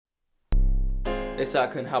They said I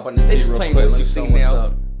couldn't hop on this They beat just real playing quick. what Let you me show see what's now.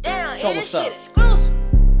 up. Damn, Show hey, this what's shit up. exclusive.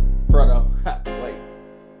 Frodo. Wait.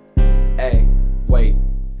 Hey, wait.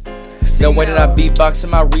 The way that I beatbox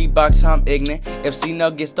in my Reeboks, I'm ignorant. If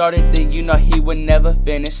Cnel get started, then you know he would never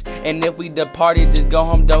finish. And if we departed, just go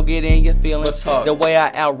home, don't get in your feelings. Let's talk. The way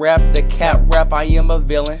I out-rap the cap rap, I am a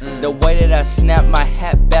villain. The way that I snap my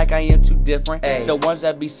hat back, I am too different. Ay. The ones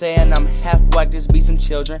that be saying I'm half whack, just be some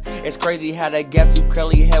children. It's crazy how that gap tooth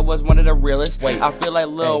curly head was one of the realest. Wait. I feel like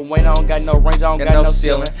Lil Ay. Wayne, I don't got no range, I don't got no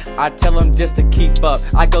ceiling. I tell them just to keep up,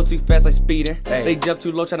 I go too fast like speeding. Ay. They jump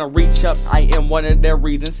too low trying to reach up, I am one of their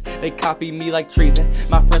reasons. They copy me like treason.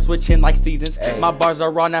 My friends switching like seasons. Ay. My bars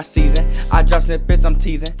are raw, not seasoned. I drop snippets, I'm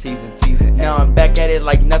teasing. Now I'm back at it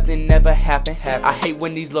like nothing ever happened. I hate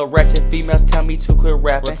when these little ratchet females tell me to quit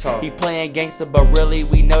rapping. He playing gangster, but really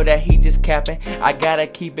we know that he just capping. I gotta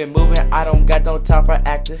keep it moving, I don't got no time for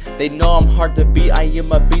actors. They know I'm hard to beat, I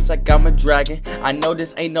am a beast like I'm a dragon. I know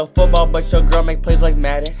this ain't no football, but your girl make plays like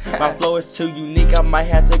Madden. My flow is too unique, I might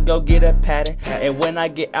have to go get a pattern. And when I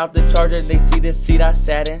get out the charger, they see the seat I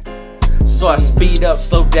sat in. So I speed up,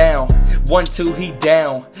 slow down. 1, 2, he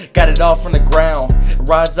down. Got it all from the ground.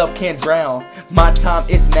 Rise up, can't drown. My time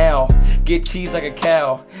is now. Get cheese like a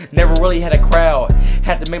cow. Never really had a crowd.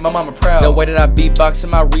 Had to make my mama proud. The way that I beatbox in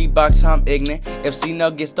my Reeboks, I'm ignorant. If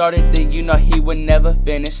Cnel get started, then you know he would never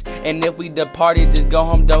finish. And if we departed, just go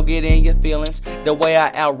home, don't get in your feelings. The way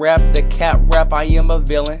I out-rap the cap rap, I am a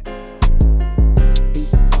villain.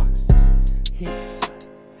 Beatbox, he's